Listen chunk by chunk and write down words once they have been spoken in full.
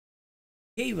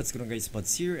Hey, what's going on guys,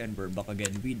 Budz here, and we're back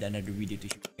again with another video to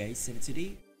show you guys. And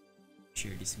today,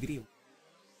 share this video.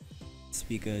 It's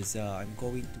because I'm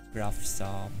going to craft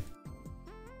some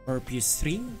purpose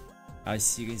string. As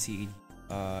you can see,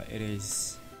 it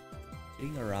is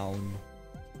sitting around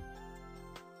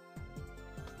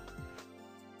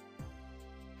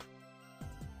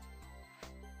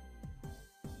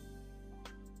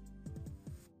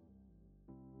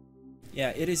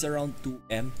it is around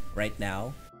 2M right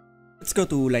now. Let's go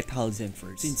to Lighthausen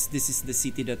first, since this is the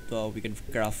city that we can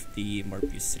craft the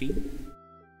Morpheus ring.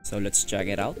 So let's check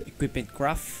it out. Equipment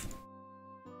craft.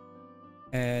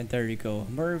 And there you go,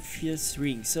 Morpheus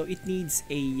ring. So it needs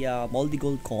a moldy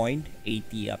gold coin,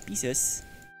 80 pieces,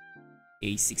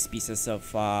 a 6 pieces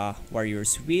of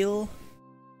warrior's wheel,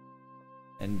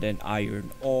 and then iron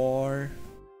ore,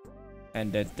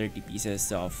 and then 30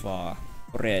 pieces of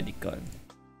redicon.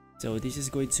 So this is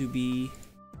going to be,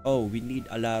 oh, we need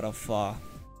a lot of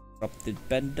corrupted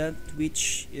pendant,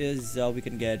 which is we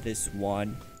can get this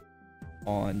one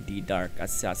on the dark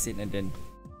assassin and then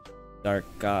dark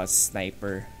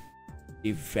sniper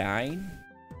divine,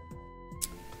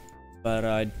 but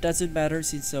it doesn't matter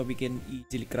since we can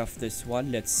easily craft this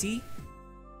one. Let's see.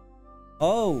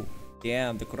 Oh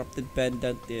damn, the corrupted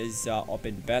pendant is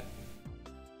open bet,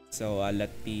 so let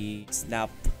me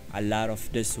snap a lot of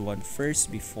this one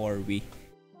first before we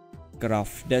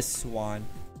craft this one,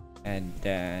 and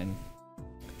then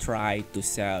try to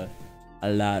sell a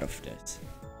lot of this.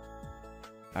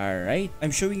 Alright,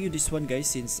 I'm showing you this one guys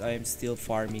since I'm still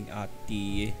farming at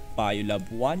the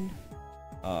Biolab 1,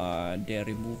 the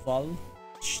removal,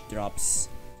 which drops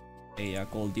a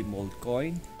golden mold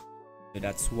coin. So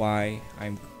that's why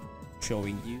I'm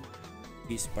showing you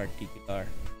this particular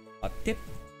tip.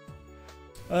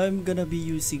 I'm gonna be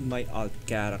using my alt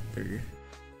character.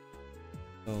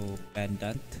 So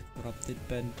pendant, corrupted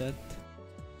pendant,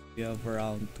 we have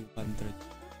around 200,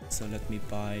 so let me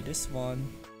buy this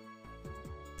one.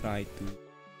 Try to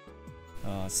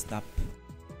snap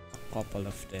a couple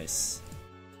of this.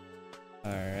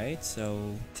 Alright,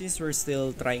 so since we're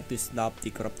still trying to snap the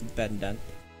corrupted pendant,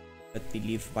 let me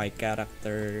leave my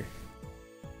character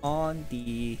on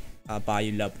the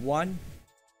Biolab 1 in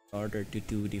order to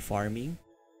do the farming.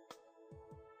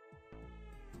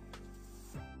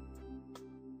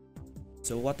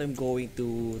 So what I'm going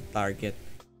to target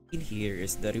in here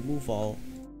is the removal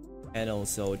and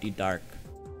also the dark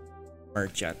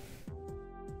merchant.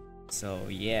 So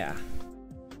yeah,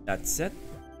 that's it.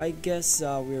 I guess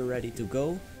we're ready to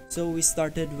go. So we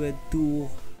started with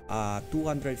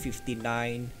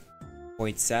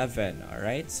 259.7.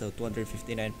 Alright, so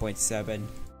 259.7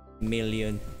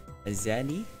 million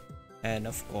Zeny, and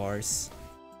of course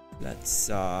let's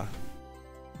also,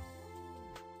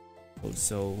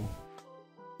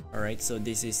 alright, so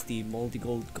this is the moldy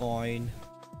gold coin,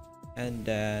 and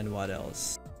then what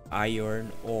else?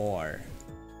 Iron ore.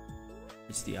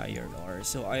 It's the iron ore.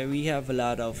 So we have a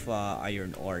lot of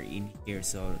iron ore in here.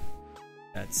 So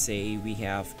let's say we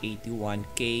have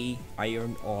 81k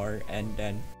iron ore and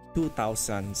then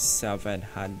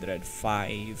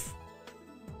 2,705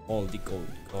 moldy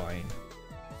gold coin.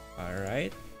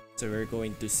 Alright, so we're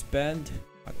going to spend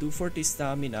 240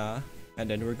 stamina, and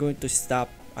then we're going to stop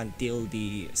until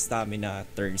the stamina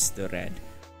turns to red.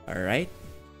 Alright,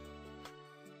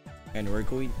 and we're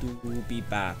going to be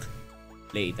back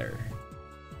later.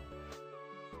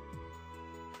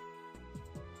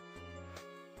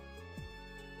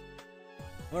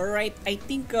 Alright, I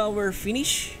think we're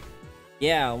finished.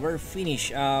 Yeah, we're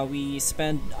finished. We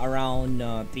spent around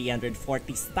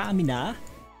 340 stamina.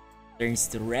 Turns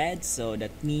to red, so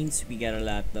that means we got a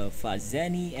lot of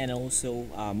Zeny and also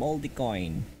moldy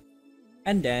coin,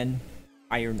 and then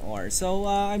iron ore. So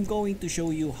I'm going to show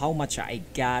you how much I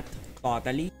got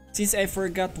totally, since I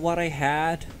forgot what I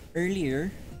had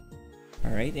earlier.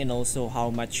 Alright, and also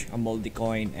how much a moldy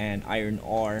coin and iron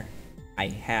ore I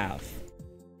have.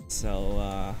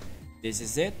 So this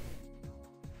is it.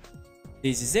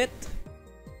 This is it.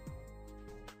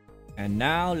 And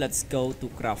now let's go to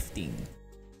crafting.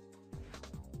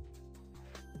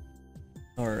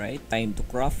 Alright, time to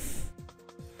craft.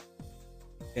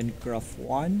 Can craft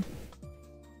one.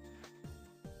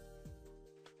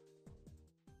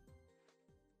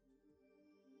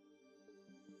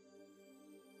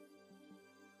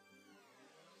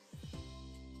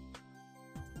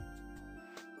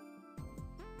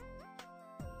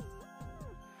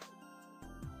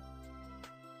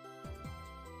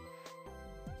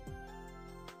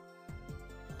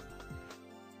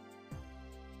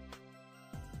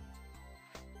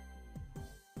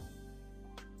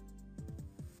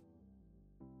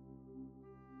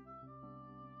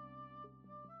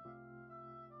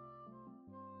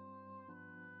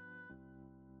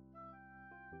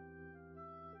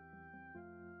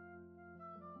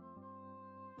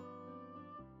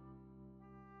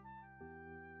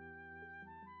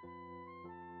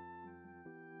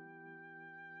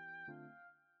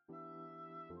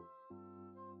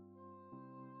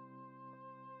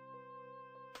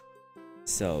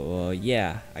 So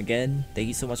yeah, again, thank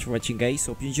you so much for watching, guys.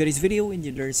 Hope you enjoyed this video and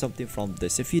you learned something from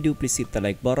this. If you do, please hit the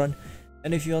like button,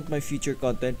 and if you want my future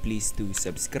content, please do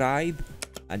subscribe.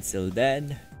 Until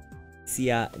then, see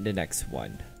ya in the next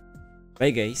one.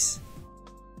 Bye, guys.